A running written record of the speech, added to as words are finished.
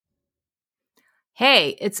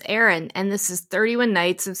Hey, it's Erin, and this is 31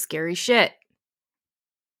 Nights of Scary Shit.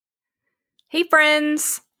 Hey,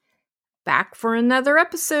 friends! Back for another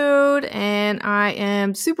episode, and I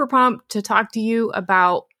am super pumped to talk to you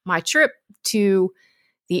about my trip to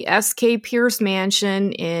the S.K. Pierce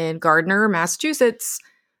Mansion in Gardner, Massachusetts.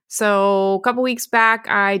 So, a couple weeks back,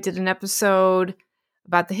 I did an episode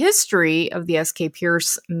about the history of the S.K.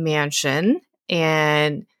 Pierce Mansion,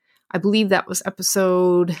 and I believe that was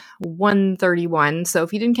episode 131. So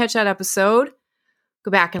if you didn't catch that episode,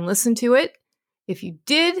 go back and listen to it. If you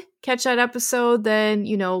did catch that episode, then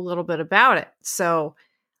you know a little bit about it. So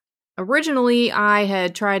originally I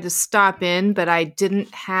had tried to stop in, but I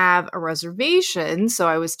didn't have a reservation, so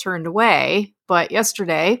I was turned away. But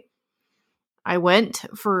yesterday I went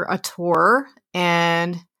for a tour,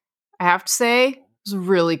 and I have to say, it was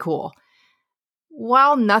really cool.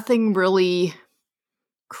 While nothing really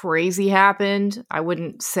crazy happened, I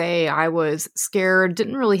wouldn't say I was scared.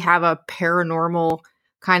 Didn't really have a paranormal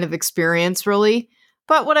kind of experience, really.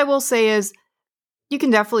 But what I will say is, you can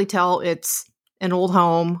definitely tell it's an old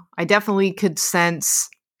home. I definitely could sense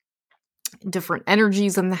different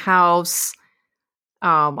energies in the house.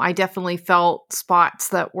 I definitely felt spots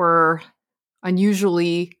that were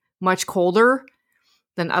unusually much colder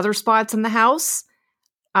than other spots in the house.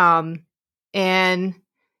 And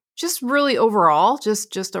just really overall,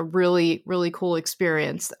 just a really, really cool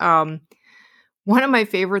experience. One of my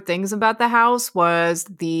favorite things about the house was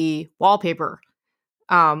the wallpaper.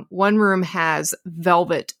 One room has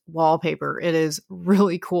velvet wallpaper. It is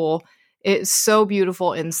really cool. It's so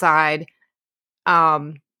beautiful inside.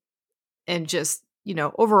 And just,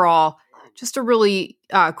 overall, just a really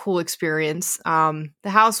cool experience. The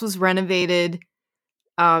house was renovated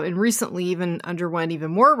and recently even underwent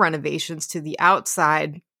even more renovations to the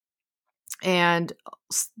outside. And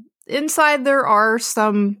inside there are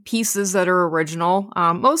some pieces that are original.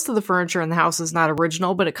 Most of the furniture in the house is not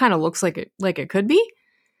original, but it kind of looks like it could be.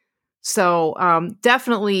 So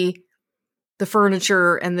definitely the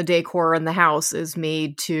furniture and the decor in the house is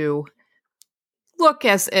made to look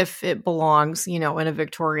as if it belongs, in a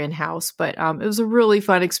Victorian house. But it was a really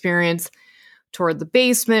fun experience. Toured the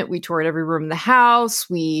basement. We toured every room in the house.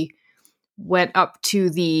 We went up to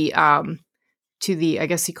the I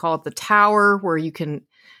guess you call it the tower, where you can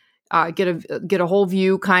get a whole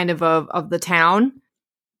view kind of the town.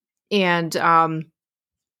 And I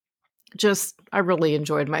really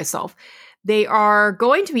enjoyed myself. They are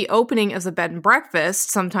going to be opening as a bed and breakfast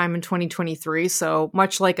sometime in 2023. So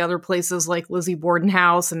much like other places like Lizzie Borden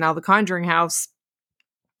House and now the Conjuring House,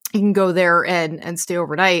 you can go there and stay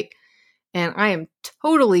overnight. And I am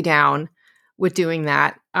totally down with doing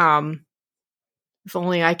that. If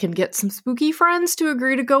only I can get some spooky friends to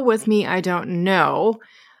agree to go with me, I don't know.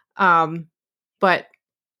 But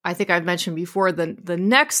I think I've mentioned before, the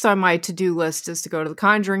next on my to-do list is to go to the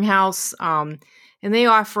Conjuring House. And they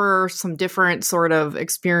offer some different sort of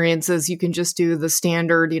experiences. You can just do the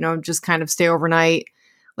standard, just kind of stay overnight,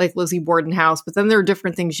 like Lizzie Borden House. But then there are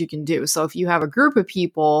different things you can do. So if you have a group of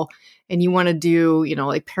people and you want to do,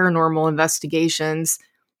 like paranormal investigations,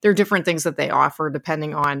 there are different things that they offer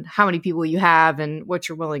depending on how many people you have and what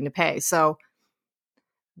you're willing to pay. So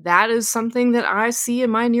that is something that I see in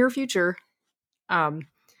my near future. But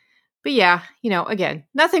yeah, again,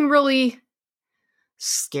 nothing really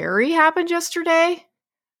scary happened yesterday.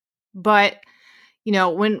 But,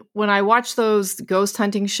 when I watch those ghost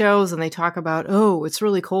hunting shows and they talk about, oh, it's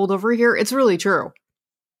really cold over here, it's really true.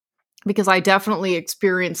 Because I definitely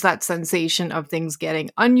experienced that sensation of things getting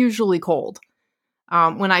unusually cold.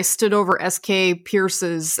 When I stood over S.K.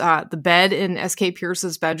 Pierce's, the bed in S.K.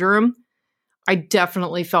 Pierce's bedroom, I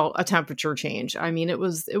definitely felt a temperature change. I mean, it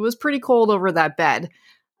was pretty cold over that bed.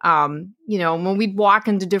 When we'd walk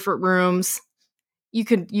into different rooms, you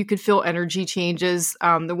could feel energy changes.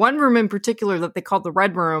 The one room in particular that they called the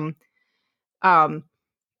Red Room,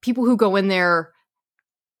 people who go in there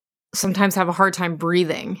sometimes have a hard time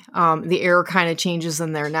breathing. The air kind of changes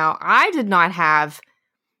in there. Now, I did not have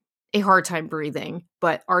a hard time breathing,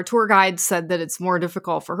 but our tour guide said that it's more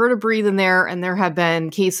difficult for her to breathe in there. And there have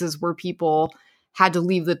been cases where people had to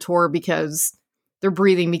leave the tour because their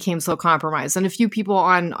breathing became so compromised. And a few people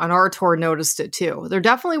on our tour noticed it too. There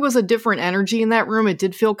definitely was a different energy in that room. It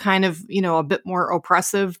did feel kind of, a bit more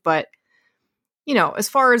oppressive, but, as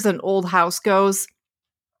far as an old house goes,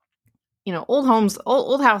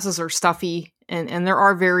 old houses are stuffy and there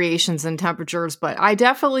are variations in temperatures, but I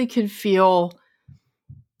definitely could feel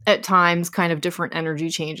at times kind of different energy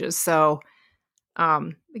changes. So,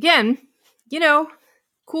 again,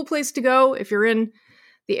 cool place to go if you're in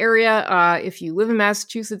the area. If you live in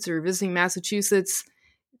Massachusetts or you're visiting Massachusetts,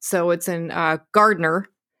 So it's in Gardner.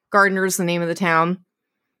 Gardner is the name of the town.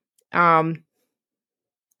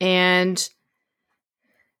 And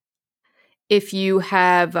if you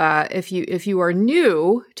have, if you are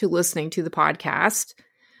new to listening to the podcast,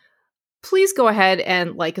 please go ahead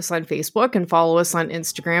and like us on Facebook and follow us on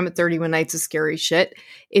Instagram at 31 Nights of Scary Shit.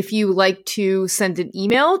 If you like to send an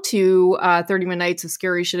email to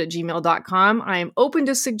 31nightsofscaryshit@gmail.com, I am open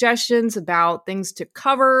to suggestions about things to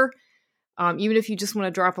cover, even if you just want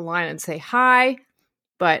to drop a line and say hi.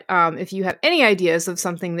 But if you have any ideas of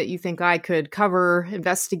something that you think I could cover,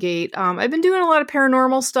 investigate, I've been doing a lot of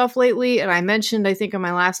paranormal stuff lately, and I mentioned, I think, in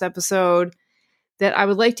my last episode that I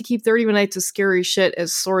would like to keep 31 Nights of Scary Shit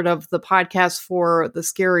as sort of the podcast for the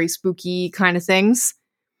scary, spooky kind of things,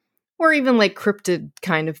 or even like cryptid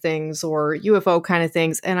kind of things, or UFO kind of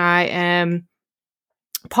things. And I am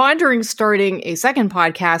pondering starting a second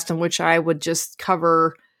podcast in which I would just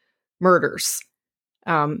cover murders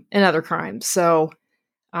and other crimes. So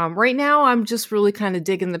right now, I'm just really kind of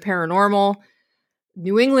digging the paranormal.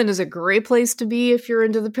 New England is a great place to be if you're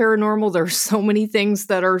into the paranormal. There's so many things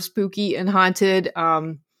that are spooky and haunted.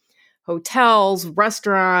 Hotels,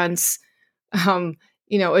 restaurants,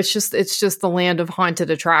 it's just the land of haunted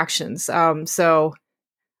attractions. So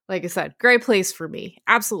like I said, great place for me.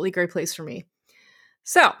 Absolutely great place for me.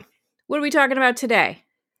 So what are we talking about today?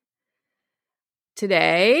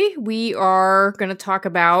 Today, we are going to talk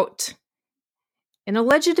about an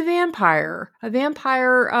alleged vampire, a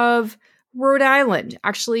vampire of Rhode Island.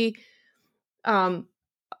 Actually, a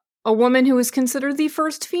woman who was considered the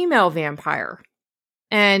first female vampire.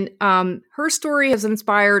 And her story has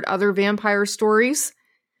inspired other vampire stories.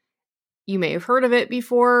 You may have heard of it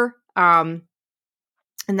before. And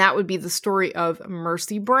that would be the story of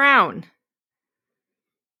Mercy Brown.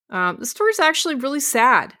 The story is actually really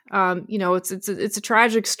sad. It's a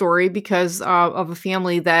tragic story because of a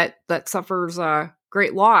family that suffers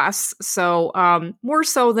great loss. So more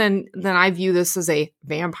so than I view this as a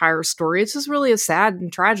vampire story, it's just really a sad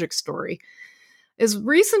and tragic story. As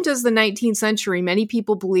recent as the 19th century, many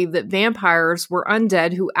people believed that vampires were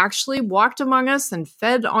undead who actually walked among us and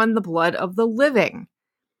fed on the blood of the living.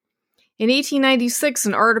 In 1896,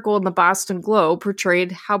 an article in the Boston Globe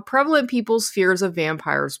portrayed how prevalent people's fears of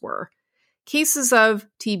vampires were. Cases of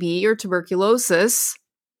TB or tuberculosis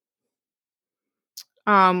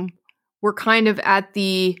were kind of at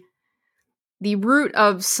the root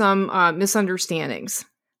of some misunderstandings.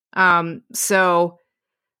 So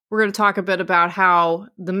we're going to talk a bit about how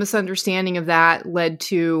the misunderstanding of that led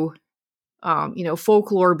to,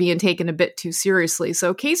 folklore being taken a bit too seriously.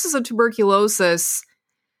 So cases of tuberculosis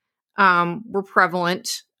were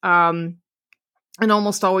prevalent and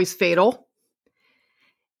almost always fatal.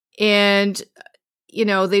 And,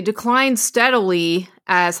 they declined steadily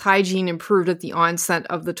as hygiene improved at the onset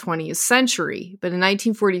of the 20th century. But in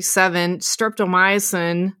 1947,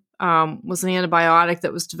 streptomycin was an antibiotic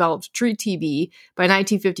that was developed to treat TB. By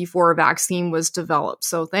 1954, a vaccine was developed.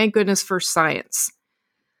 So thank goodness for science.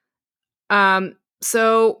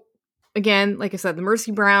 So again, like I said, the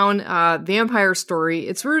Mercy Brown vampire story,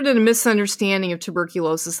 it's rooted in a misunderstanding of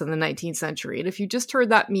tuberculosis in the 19th century. And if you just heard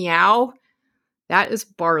that meow, that is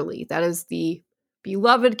Barley. That is the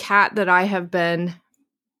beloved cat that I have been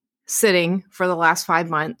sitting for the last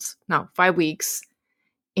 5 weeks.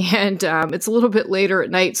 And it's a little bit later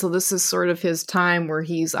at night, so this is sort of his time where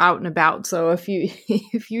he's out and about. So if you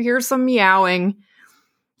hear some meowing,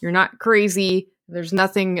 you're not crazy. There's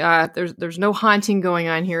nothing. There's no haunting going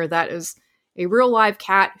on here. That is a real live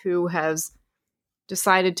cat who has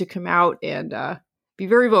decided to come out and be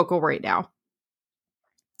very vocal right now.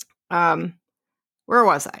 Where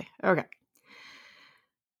was I? Okay.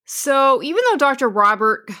 So even though Dr.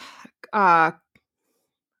 Robert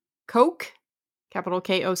Koch, capital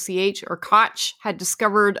Koch, or Koch, had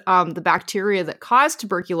discovered the bacteria that caused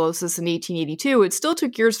tuberculosis in 1882, it still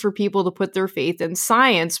took years for people to put their faith in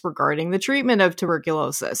science regarding the treatment of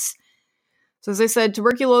tuberculosis. So as I said,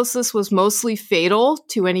 tuberculosis was mostly fatal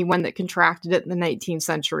to anyone that contracted it in the 19th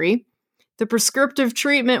century. The prescriptive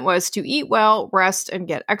treatment was to eat well, rest, and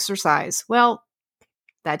get exercise. Well,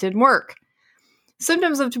 that didn't work.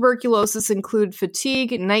 Symptoms of tuberculosis include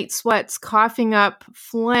fatigue, night sweats, coughing up,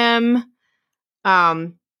 phlegm,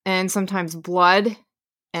 and sometimes blood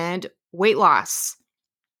and weight loss.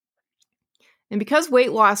 And because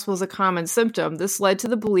weight loss was a common symptom, this led to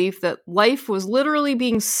the belief that life was literally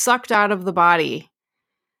being sucked out of the body.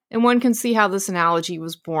 And one can see how this analogy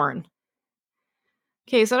was born.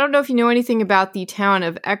 Okay, so I don't know if you know anything about the town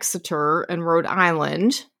of Exeter in Rhode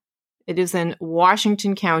Island. It is in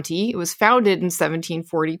Washington County. It was founded in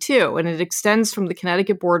 1742, and it extends from the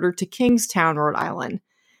Connecticut border to Kingstown, Rhode Island.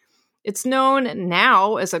 It's known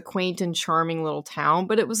now as a quaint and charming little town,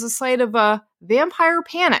 but it was the site of a vampire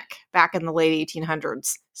panic back in the late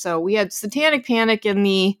 1800s. So we had satanic panic in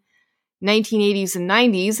the 1980s and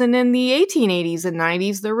 90s, and in the 1880s and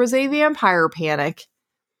 90s, there was a vampire panic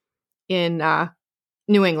in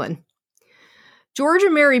New England. George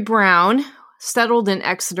and Mary Brown settled in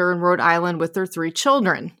Exeter and Rhode Island with their 3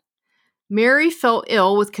 children. Mary fell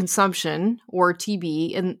ill with consumption, or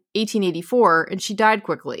TB, in 1884, and she died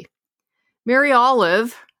quickly. Mary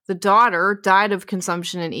Olive, the daughter, died of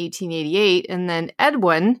consumption in 1888, and then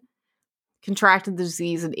Edwin contracted the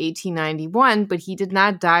disease in 1891, but he did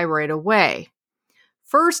not die right away.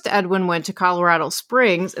 First, Edwin went to Colorado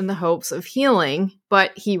Springs in the hopes of healing,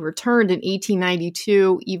 but he returned in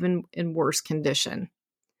 1892, even in worse condition.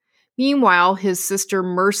 Meanwhile, his sister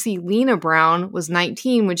Mercy Lena Brown was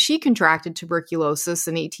 19 when she contracted tuberculosis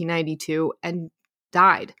in 1892 and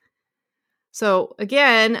died. So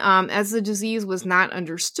again, as the disease was not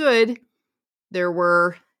understood, there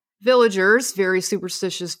were villagers, very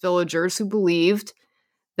superstitious villagers, who believed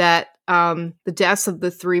that the deaths of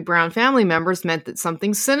the 3 Brown family members meant that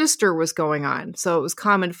something sinister was going on. So it was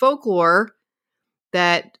common folklore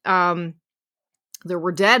that there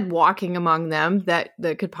were dead walking among them that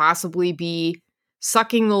could possibly be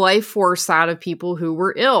sucking the life force out of people who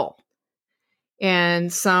were ill.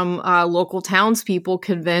 And some local townspeople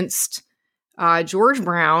convinced George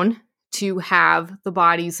Brown to have the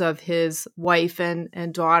bodies of his wife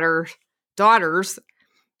and daughters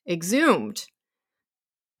exhumed.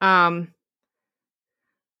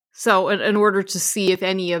 So in order to see if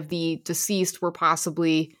any of the deceased were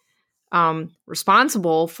possibly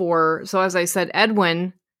responsible for, so as I said,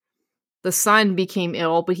 Edwin, the son, became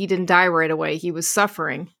ill, but he didn't die right away. He was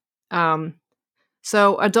suffering.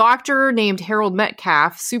 So a doctor named Harold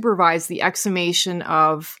Metcalf supervised the exhumation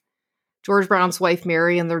of George Brown's wife,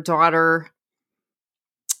 Mary, and their daughter,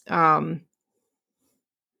 Mary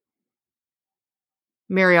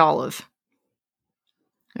Olive,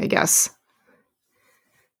 I guess.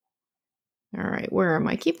 All right, where am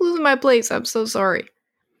I? Keep losing my place. I'm so sorry.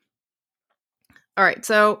 All right,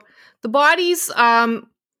 so the bodies,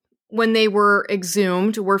 when they were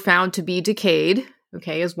exhumed, were found to be decayed,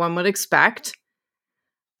 okay, as one would expect.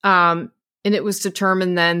 And it was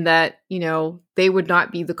determined then that, they would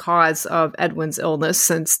not be the cause of Edwin's illness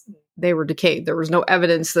since they were decayed. There was no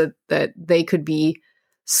evidence that they could be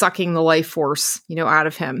sucking the life force, out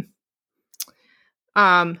of him.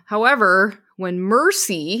 However, when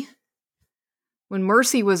Mercy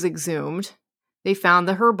was exhumed, they found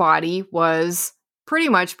that her body was pretty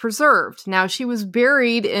much preserved. Now, she was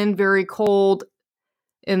buried in the cold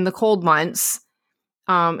months,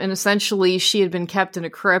 and essentially she had been kept in a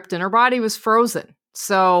crypt and her body was frozen.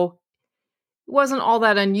 So it wasn't all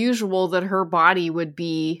that unusual that her body would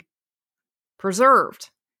be preserved.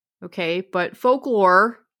 Okay, but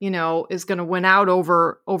folklore, is going to win out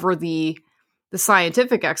over the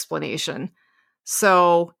scientific explanation.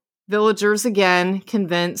 So villagers again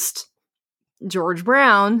convinced George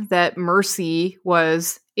Brown that Mercy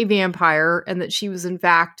was a vampire and that she was in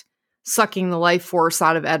fact sucking the life force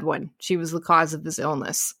out of Edwin. She was the cause of his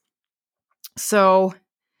illness. So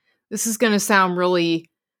this is going to sound really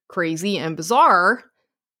crazy and bizarre,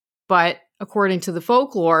 but according to the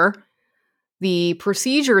folklore, the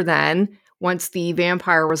procedure then, once the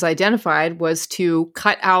vampire was identified, was to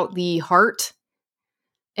cut out the heart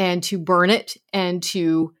and to burn it and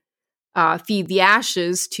to feed the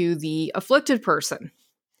ashes to the afflicted person.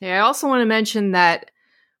 Okay, I also want to mention that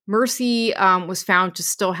Mercy was found to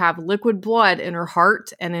still have liquid blood in her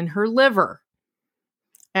heart and in her liver.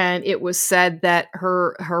 And it was said that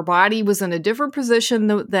her body was in a different position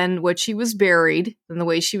than what she was buried, than the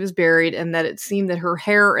way she was buried, and that it seemed that her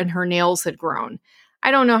hair and her nails had grown.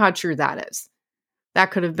 I don't know how true that is.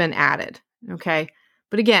 That could have been added, okay?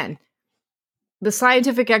 But again, the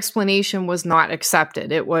scientific explanation was not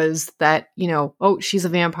accepted. It was that, she's a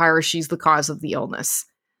vampire, she's the cause of the illness.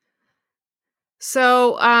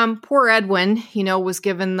 So poor Edwin, was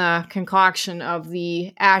given the concoction of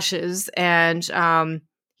the ashes, and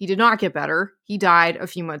he did not get better. He died a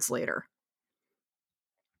few months later.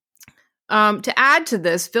 To add to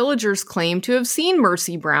this, villagers claim to have seen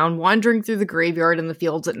Mercy Brown wandering through the graveyard in the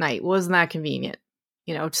fields at night. Well, isn't that convenient?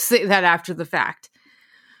 To say that after the fact.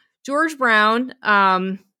 George Brown,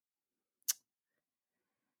 I'm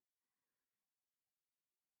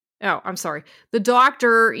sorry. The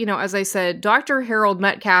doctor, as I said, Dr. Harold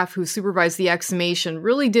Metcalf, who supervised the exhumation,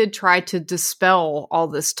 really did try to dispel all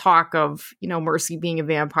this talk of, Mercy being a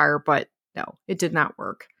vampire, but no, it did not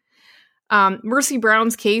work. Mercy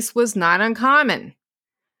Brown's case was not uncommon.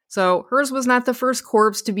 So hers was not the first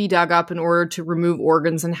corpse to be dug up in order to remove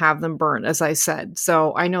organs and have them burned, as I said.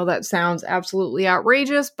 So I know that sounds absolutely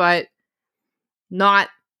outrageous, but not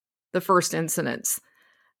the first incidents.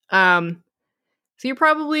 So you're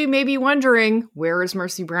probably maybe wondering, where is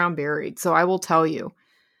Mercy Brown buried? So I will tell you.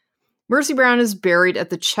 Mercy Brown is buried at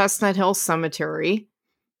the Chestnut Hill Cemetery.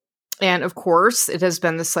 And of course, it has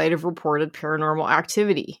been the site of reported paranormal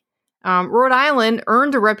activity. Rhode Island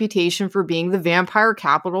earned a reputation for being the vampire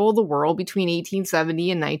capital of the world between 1870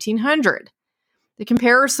 and 1900. The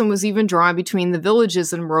comparison was even drawn between the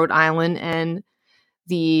villages in Rhode Island and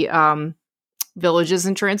the villages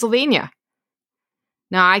in Transylvania.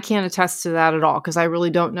 Now, I can't attest to that at all because I really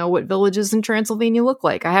don't know what villages in Transylvania look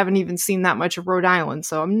like. I haven't even seen that much of Rhode Island,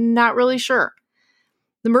 so I'm not really sure.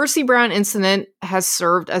 The Mercy Brown incident has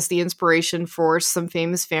served as the inspiration for some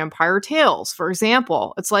famous vampire tales. For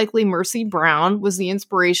example, it's likely Mercy Brown was the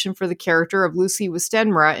inspiration for the character of Lucy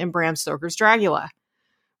Westenra in Bram Stoker's Dracula.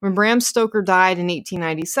 When Bram Stoker died in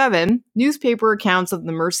 1897, newspaper accounts of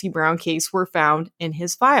the Mercy Brown case were found in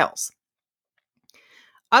his files.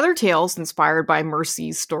 Other tales inspired by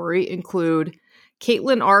Mercy's story include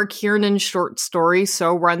Caitlin R. Kiernan's short story,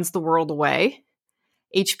 So Runs the World Away,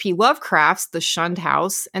 H.P. Lovecraft's The Shunned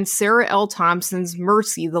House, and Sarah L. Thompson's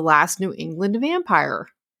Mercy, the Last New England Vampire.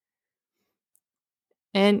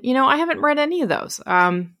 And, I haven't read any of those.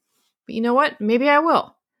 But you know what? Maybe I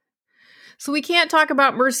will. So we can't talk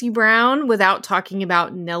about Mercy Brown without talking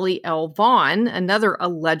about Nellie L. Vaughan, another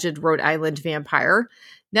alleged Rhode Island vampire.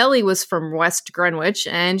 Nellie was from West Greenwich,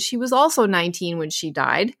 and she was also 19 when she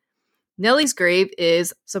died. Nellie's grave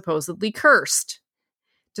is supposedly cursed.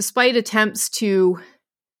 Despite attempts to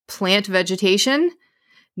plant vegetation,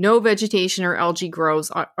 no vegetation or algae grows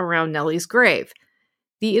around Nellie's grave.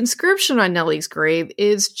 The inscription on Nellie's grave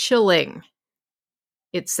is chilling.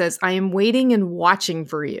 It says, "I am waiting and watching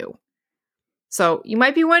for you." So you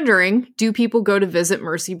might be wondering, do people go to visit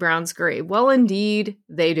Mercy Brown's grave? Well, indeed,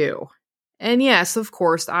 they do. And yes, of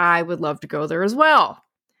course, I would love to go there as well.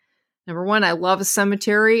 Number one, I love a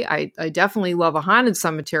cemetery. I definitely love a haunted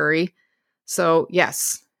cemetery. So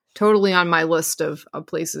yes, totally on my list of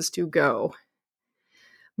places to go.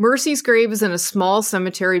 Mercy's grave is in a small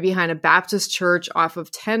cemetery behind a Baptist church off of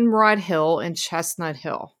 10 Rod Hill and Chestnut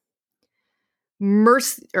Hill.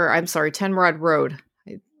 10 Rod Road.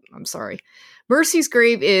 I'm sorry. Mercy's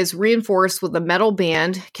grave is reinforced with a metal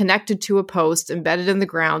band connected to a post embedded in the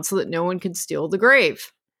ground so that no one can steal the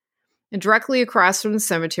grave. And directly across from the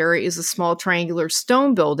cemetery is a small triangular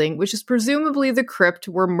stone building, which is presumably the crypt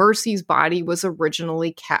where Mercy's body was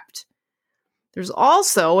originally kept. There's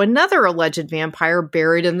also another alleged vampire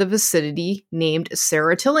buried in the vicinity named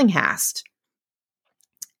Sarah Tillinghast.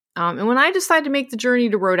 And when I decide to make the journey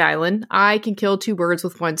to Rhode Island, I can kill two birds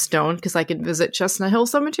with one stone because I can visit Chestnut Hill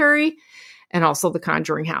Cemetery and also the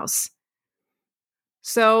Conjuring House.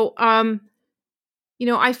 So, I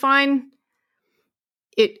find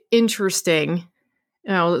it interesting,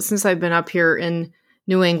 since I've been up here in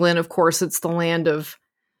New England, of course, it's the land of,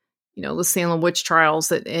 the Salem witch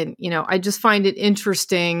trials. I just find it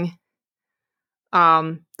interesting,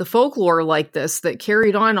 the folklore like this that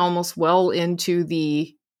carried on almost well into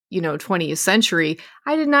the 20th century.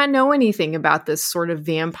 I did not know anything about this sort of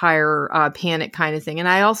vampire panic kind of thing. And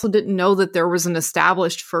I also didn't know that there was an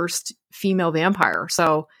established first female vampire.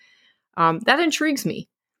 So that intrigues me.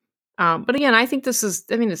 But again, I think it's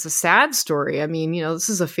a sad story. This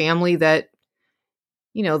is a family that,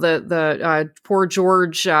 the poor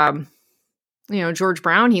George, George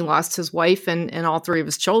Brown, he lost his wife and all three of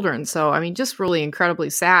his children. So, just really incredibly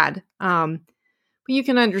sad. But you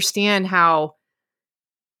can understand how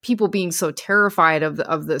people being so terrified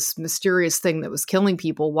of this mysterious thing that was killing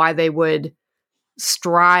people, why they would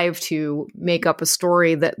strive to make up a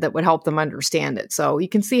story that would help them understand it. So you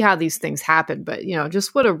can see how these things happen, but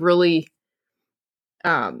just what a really,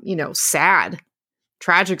 sad,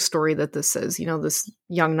 tragic story that this is, this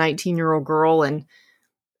young 19-year-old girl. And,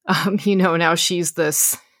 now she's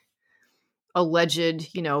this alleged,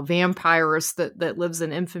 vampirist that lives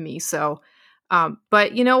in infamy. So,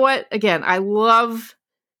 but you know what, again, I love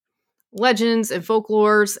legends and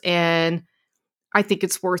folklores, and I think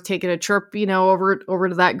it's worth taking a trip, over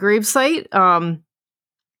to that gravesite.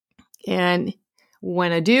 And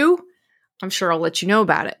when I do, I'm sure I'll let you know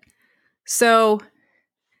about it. So,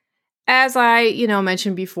 as I,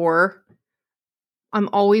 mentioned before, I'm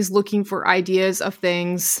always looking for ideas of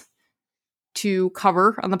things to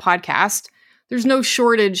cover on the podcast. There's no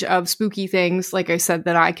shortage of spooky things, like I said,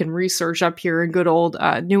 that I can research up here in good old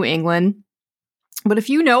New England. But if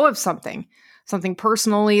you know of something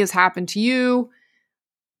personally has happened to you,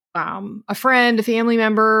 a friend, a family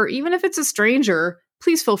member, even if it's a stranger,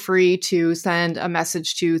 please feel free to send a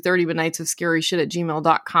message to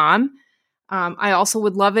 30minutesofscaryshit@gmail.com. I also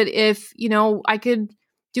would love it if, I could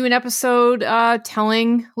do an episode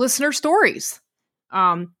telling listener stories.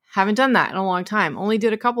 Haven't done that in a long time. Only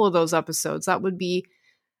did a couple of those episodes. That would be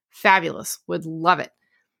fabulous. Would love it.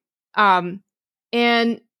 And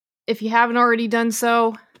if you haven't already done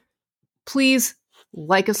so, please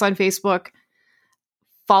like us on Facebook.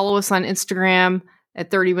 Follow us on Instagram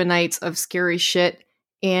at 30 Nights of Scary Shit.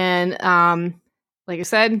 And like I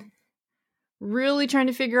said, really trying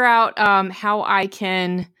to figure out how I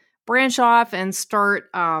can branch off and start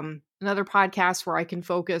another podcast where I can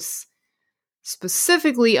focus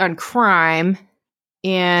specifically on crime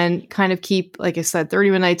and kind of keep, like I said,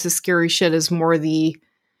 30 Nights of Scary Shit is more the,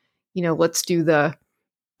 let's do the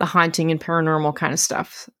haunting and paranormal kind of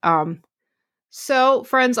stuff. So,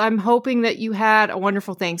 friends, I'm hoping that you had a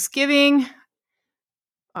wonderful Thanksgiving.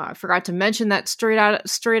 I forgot to mention that straight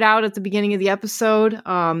out at the beginning of the episode.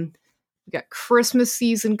 We got Christmas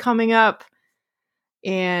season coming up,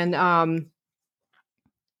 and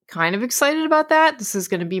kind of excited about that. This is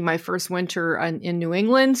going to be my first winter in New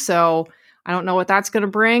England, so I don't know what that's going to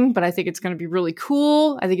bring, but I think it's going to be really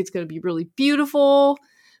cool. I think it's going to be really beautiful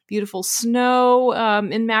snow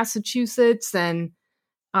in Massachusetts, and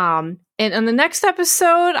on the next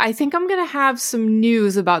episode, I think I'm going to have some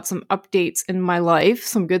news about some updates in my life,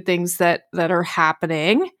 some good things that are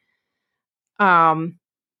happening. But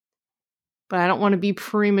I don't want to be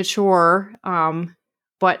premature.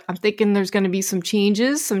 But I'm thinking there's going to be some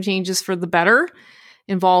changes for the better,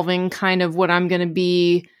 involving kind of what I'm going to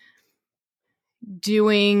be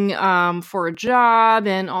doing for a job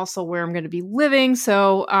and also where I'm going to be living.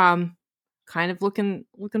 So kind of looking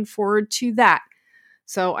forward to that.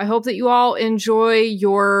 So I hope that you all enjoy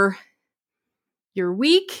your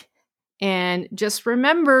week, and just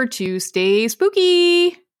remember to stay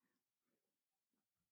spooky.